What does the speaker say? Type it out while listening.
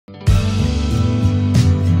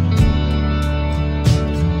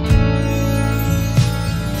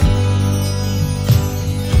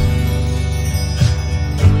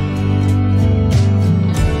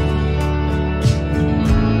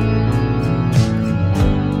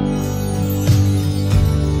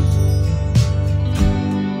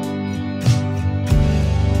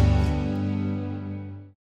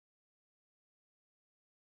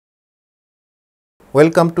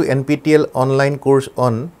Welcome to NPTEL online course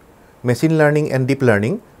on Machine Learning and Deep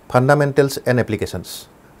Learning, Fundamentals and Applications.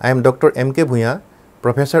 I am Dr. M.K. Bhuyan,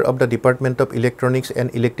 Professor of the Department of Electronics and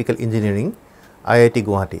Electrical Engineering, IIT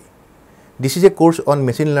Guwahati. This is a course on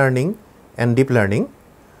Machine Learning and Deep Learning.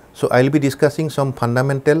 So, I will be discussing some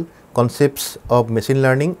fundamental concepts of Machine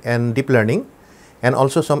Learning and Deep Learning and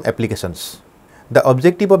also some applications. The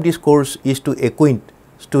objective of this course is to acquaint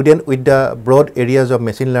students with the broad areas of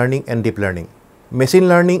Machine Learning and Deep Learning. Machine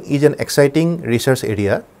learning is an exciting research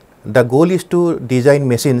area. The goal is to design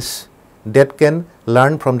machines that can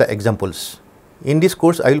learn from the examples. In this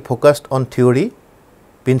course, I will focus on theory,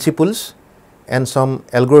 principles and some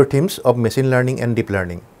algorithms of machine learning and deep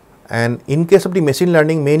learning. And in case of the machine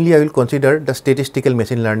learning, mainly I will consider the statistical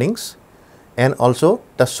machine learnings and also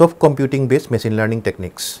the soft computing based machine learning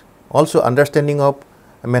techniques. Also, understanding of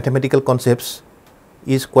mathematical concepts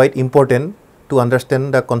is quite important to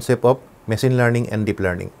understand the concept of machine learning and deep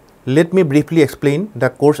learning. Let me briefly explain the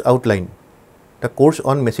course outline, the course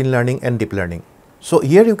on machine learning and deep learning. So,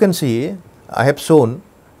 here you can see I have shown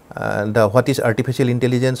what is artificial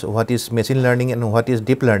intelligence, what is machine learning and what is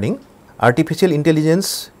deep learning. Artificial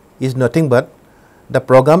intelligence is nothing but the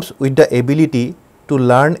programs with the ability to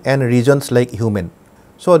learn and reasons like human.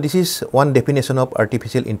 So, this is one definition of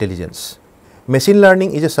artificial intelligence. Machine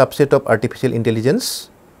learning is a subset of artificial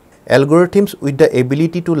intelligence. Algorithms with the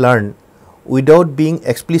ability to learn without being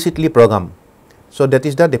explicitly programmed. So, that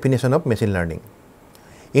is the definition of machine learning.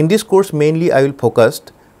 In this course, mainly I will focus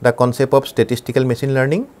the concept of statistical machine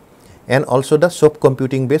learning and also the soft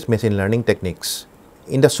computing based machine learning techniques.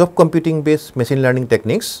 In the soft computing based machine learning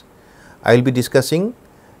techniques, I will be discussing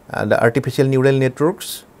the artificial neural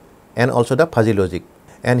networks and also the fuzzy logic.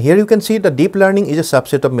 And here you can see the deep learning is a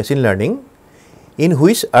subset of machine learning in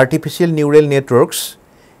which artificial neural networks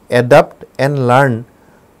adapt and learn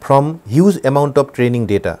from huge amount of training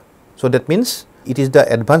data. So, that means it is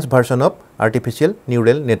the advanced version of artificial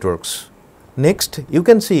neural networks. Next, you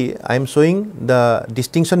can see I am showing the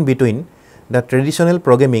distinction between the traditional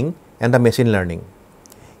programming and the machine learning.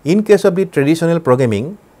 In case of the traditional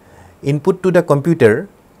programming, input to the computer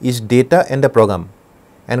is data and the program,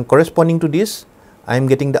 and corresponding to this I am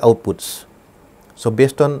getting the outputs. So,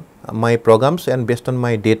 based on my programs and based on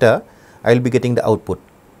my data, I will be getting the output.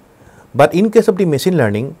 But in case of the machine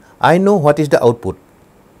learning, I know what is the output.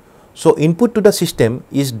 So, input to the system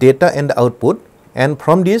is data and the output, and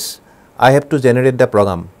from this I have to generate the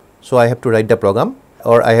program. So, I have to write the program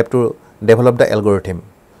or I have to develop the algorithm.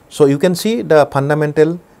 So, you can see the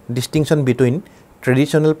fundamental distinction between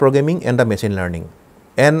traditional programming and the machine learning.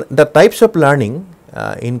 And the types of learning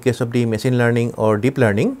in case of the machine learning or deep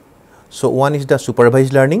learning. So, one is the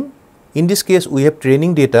supervised learning. In this case, we have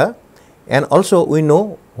training data and also we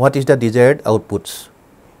know what is the desired outputs.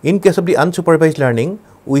 In case of the unsupervised learning,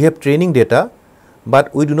 we have training data,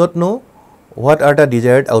 but we do not know what are the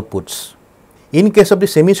desired outputs. In case of the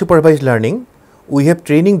semi-supervised learning, we have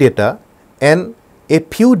training data and a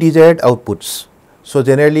few desired outputs. So,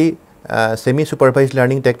 generally semi-supervised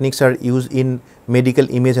learning techniques are used in medical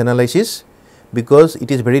image analysis because it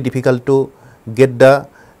is very difficult to get the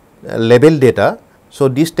label data. So,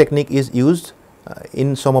 this technique is used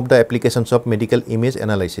in some of the applications of medical image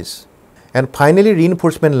analysis. And finally,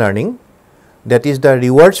 reinforcement learning, that is the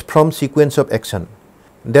rewards from sequence of action.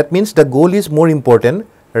 That means the goal is more important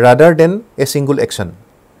rather than a single action.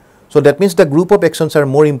 So, that means the group of actions are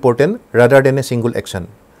more important rather than a single action.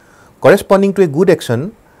 Corresponding to a good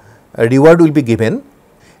action, a reward will be given,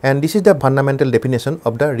 and this is the fundamental definition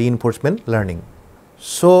of the reinforcement learning.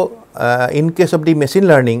 So, in case of the machine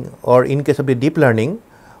learning or in case of the deep learning,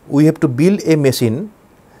 we have to build a machine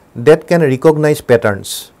that can recognize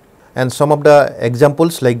patterns, and some of the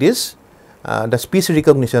examples like this, the speech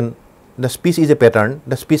recognition, the speech is a pattern,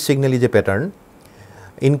 the speech signal is a pattern.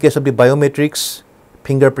 In case of the biometrics,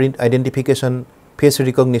 fingerprint identification, face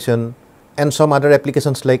recognition and some other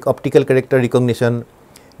applications like optical character recognition,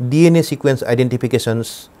 DNA sequence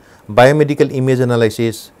identifications, biomedical image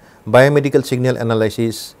analysis, biomedical signal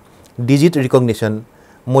analysis, digit recognition,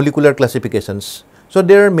 molecular classifications. So,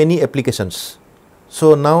 there are many applications.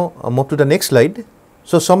 So, now move to the next slide.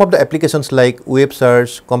 So, some of the applications like web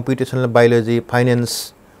search, computational biology,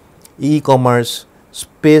 finance, e-commerce,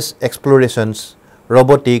 space explorations,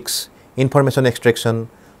 robotics, information extraction,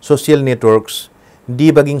 social networks,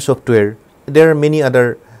 debugging software, there are many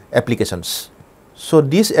other applications. So,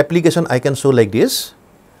 this application I can show like this.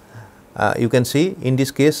 You can see in this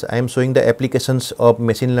case I am showing the applications of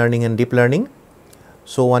machine learning and deep learning.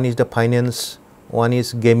 So, one is the finance, one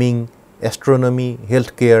is gaming, astronomy,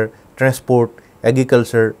 healthcare, transport,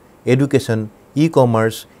 agriculture, education,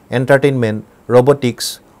 e-commerce, entertainment,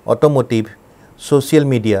 robotics, automotive, social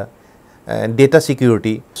media, data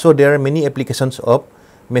security. So there are many applications of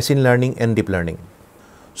machine learning and deep learning.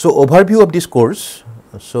 So overview of this course.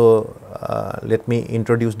 So let me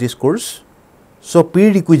introduce this course. So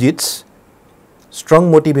prerequisites: strong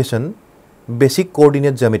motivation, basic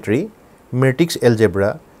coordinate geometry, matrix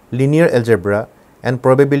algebra, linear algebra, and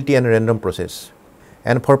probability and random process.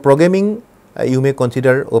 And for programming, you may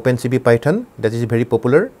consider OpenCV Python, that is very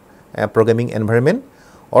popular programming environment,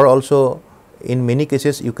 or also in many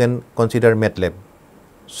cases you can consider MATLAB.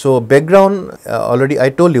 So background, already I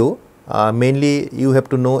told you, mainly you have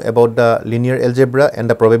to know about the linear algebra and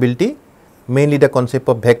the probability, mainly the concept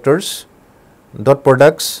of vectors, dot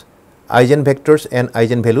products, eigenvectors and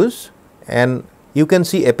eigenvalues, and you can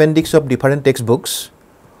see appendix of different textbooks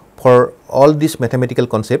for all these mathematical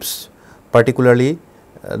concepts, particularly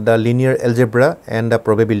the linear algebra and the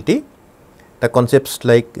probability, the concepts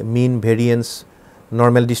like mean, variance,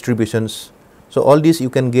 normal distributions. So all these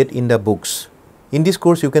you can get in the books. In this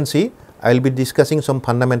course you can see I will be discussing some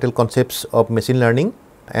fundamental concepts of machine learning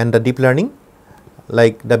and the deep learning,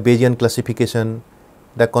 like the Bayesian classification,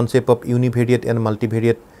 the concept of univariate and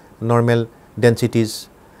multivariate normal densities,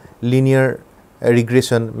 linear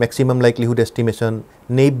regression, maximum likelihood estimation,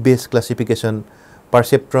 naive Bayes classification,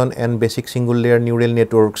 perceptron and basic single layer neural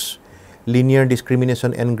networks, linear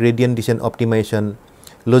discrimination and gradient descent optimization,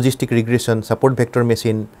 logistic regression, support vector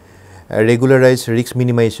machine, regularized risk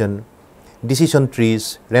minimization, decision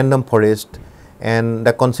trees, random forest, and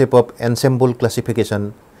the concept of ensemble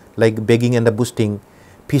classification like bagging and the boosting,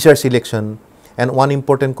 feature selection, and one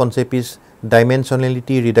important concept is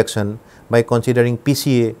dimensionality reduction by considering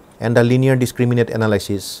PCA and the linear discriminant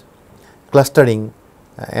analysis, clustering,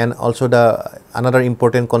 and also the another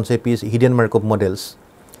important concept is hidden Markov models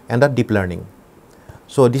and the deep learning.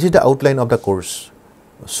 So this is the outline of the course.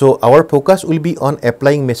 So our focus will be on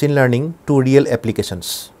applying machine learning to real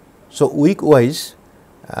applications. So week wise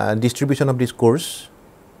distribution of this course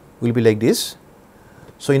will be like this.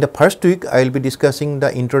 So in the first week I will be discussing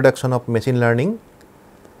the introduction of machine learning,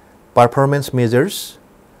 performance measures,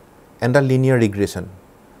 and the linear regression.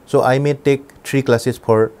 So I may take 3 classes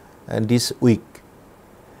for this week.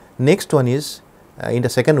 Next one is in the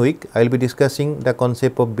second week I will be discussing the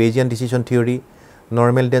concept of Bayesian decision theory,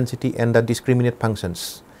 normal density, and the discriminant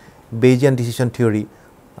functions, Bayesian decision theory,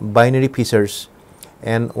 binary features,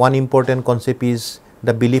 and one important concept is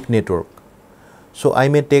the belief network. So I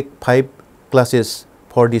may take 5 classes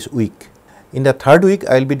for this week. In the third week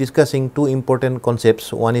I will be discussing 2 important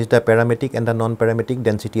concepts. One is the parametric and the non-parametric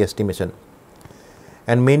density estimation,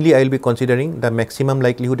 and mainly I will be considering the maximum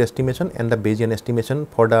likelihood estimation and the Bayesian estimation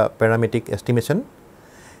for the parametric estimation,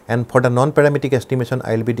 and for the non-parametric estimation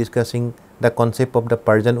I will be discussing the concept of the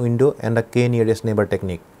Persian window and the k nearest neighbor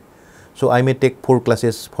technique. So I may take 4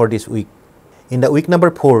 classes for this week. In the week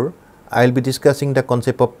number 4 I will be discussing the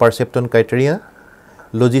concept of perceptron criteria,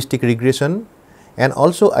 logistic regression, and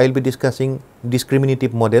also I will be discussing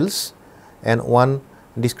discriminative models, and one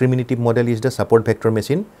discriminative model is the support vector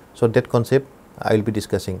machine. So that concept I will be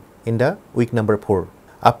discussing in the week number 4.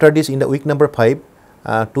 After this, in the week number 5,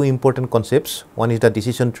 2 important concepts. One is the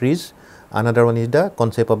decision trees, another one is the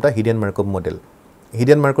concept of the hidden Markov model.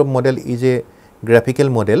 Hidden Markov model is a graphical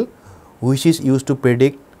model which is used to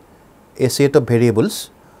predict a set of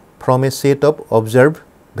variables from a set of observed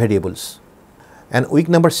variables. And week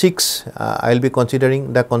number 6 I will be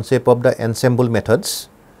considering the concept of the ensemble methods.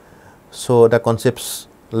 So the concepts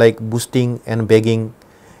like boosting and bagging,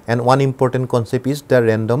 and one important concept is the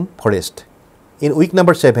random forest. In week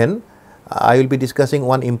number 7 I will be discussing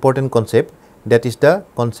one important concept, that is the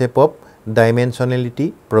concept of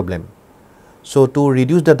dimensionality problem. So to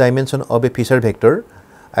reduce the dimension of a feature vector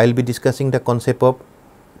I will be discussing the concept of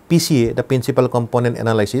PCA, the principal component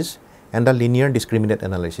analysis, and the linear discriminant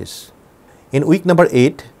analysis. In week number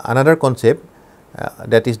 8 another concept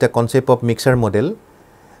that is the concept of mixer model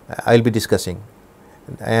I will be discussing,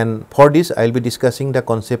 and for this I will be discussing the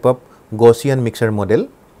concept of Gaussian mixer model,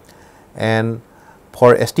 and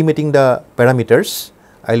for estimating the parameters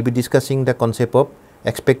I will be discussing the concept of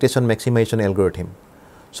expectation maximization algorithm.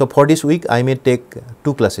 So for this week I may take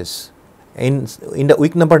 2 classes. In the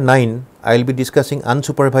week number 9 I will be discussing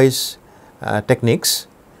unsupervised techniques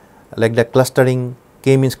like the clustering,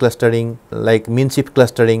 k-means clustering, like mean shift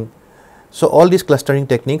clustering. So all these clustering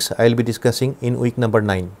techniques I will be discussing in week number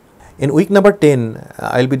 9. In week number 10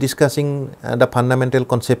 I will be discussing the fundamental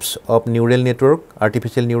concepts of neural network,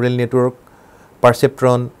 artificial neural network,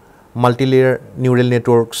 perceptron, multi-layer neural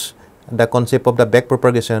networks, the concept of the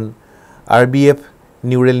backpropagation, RBF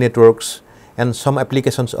neural networks, and some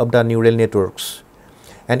applications of the neural networks.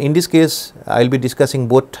 And in this case, I will be discussing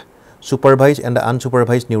both supervised and the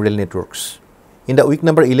unsupervised neural networks. In the week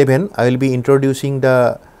number 11, I will be introducing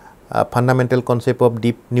the fundamental concept of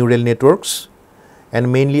deep neural networks, and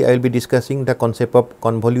mainly I will be discussing the concept of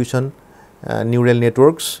convolution neural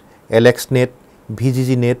networks, LXNet,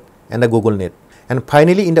 VGGNet, and the GoogleNet. And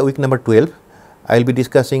finally, in the week number 12, I will be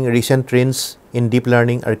discussing recent trends in deep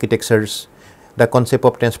learning architectures, the concept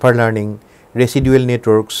of transfer learning, residual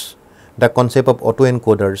networks, the concept of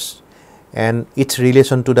autoencoders, and its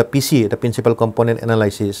relation to the PCA, the principal component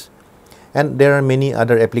analysis. And there are many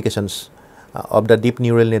other applications of the deep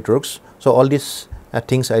neural networks. So all these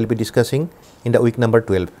things I will be discussing in the week number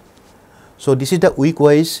 12. So this is the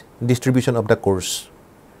week-wise distribution of the course.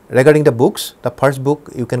 Regarding the books, the first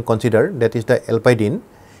book you can consider, that is the Alpidine,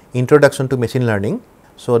 Introduction to Machine Learning.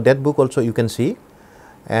 So that book also you can see,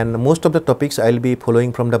 and most of the topics I will be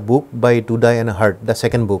following from the book by Dudai and Hart, the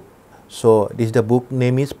second book. So this is the book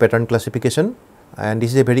name is Pattern Classification, and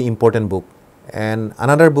this is a very important book. And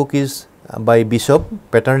another book is by Bishop,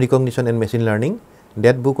 Pattern Recognition and Machine Learning.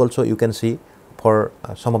 That book also you can see for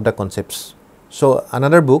some of the concepts. So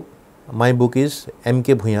another book, my book is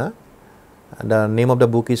M.K. Bhuyan. The name of the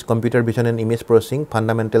book is Computer Vision and Image Processing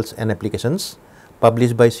Fundamentals and Applications,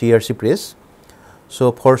 published by CRC Press.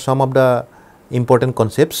 So for some of the important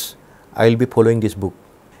concepts, I will be following this book.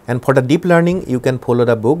 And for the deep learning, you can follow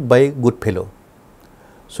the book by Goodfellow.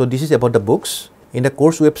 So this is about the books. In the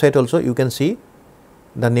course website also, you can see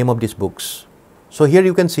the name of these books. So here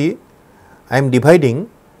you can see, I am dividing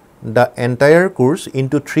the entire course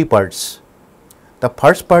into 3 parts. The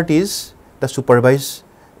first part is the supervised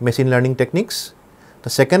machine learning techniques. The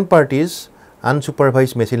second part is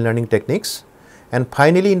unsupervised machine learning techniques. And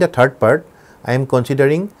finally, in the third part, I am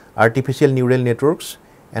considering artificial neural networks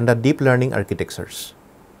and the deep learning architectures.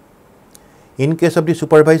 In case of the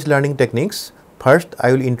supervised learning techniques, first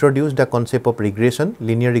I will introduce the concept of regression,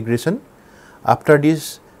 linear regression. After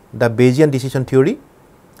this, the Bayesian decision theory.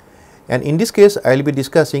 And in this case, I will be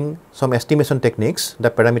discussing some estimation techniques,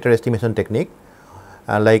 the parameter estimation technique,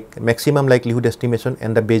 like maximum likelihood estimation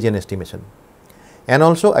and the Bayesian estimation. And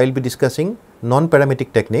also I will be discussing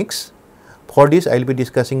non-parametric techniques. For this, I will be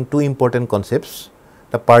discussing 2 important concepts,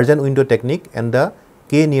 the Persian window technique and the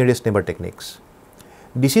k nearest neighbor techniques.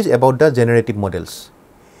 This is about the generative models.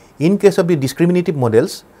 In case of the discriminative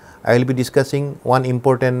models, I will be discussing one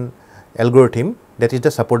important algorithm, that is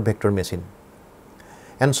the support vector machine.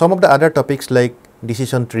 And some of the other topics like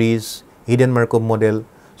decision trees, hidden Markov model.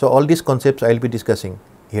 So all these concepts I will be discussing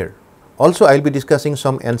here. Also I will be discussing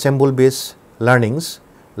some ensemble based learnings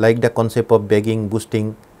like the concept of bagging,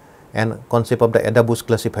 boosting, and concept of the AdaBoost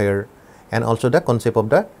classifier, and also the concept of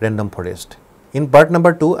the random forest. In part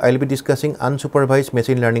number 2, I will be discussing unsupervised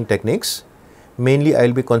machine learning techniques. Mainly I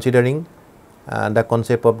will be considering the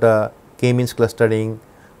concept of the k-means clustering,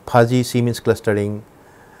 fuzzy c-means clustering,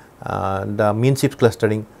 the mean shift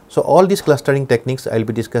clustering. So all these clustering techniques I will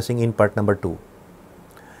be discussing in part number 2.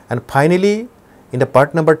 And finally, in the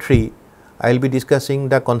part number 3, I will be discussing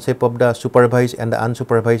the concept of the supervised and the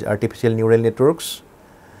unsupervised artificial neural networks,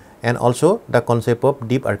 and also the concept of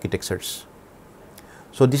deep architectures.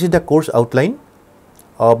 So this is the course outline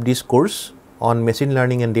of this course on machine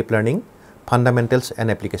learning and deep learning, fundamentals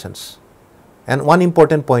and applications. And one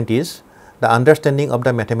important point is the understanding of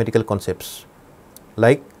the mathematical concepts,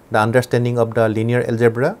 like the understanding of the linear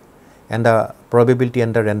algebra and the probability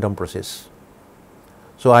and the random process.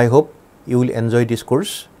 So I hope you will enjoy this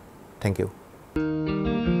course. Thank you.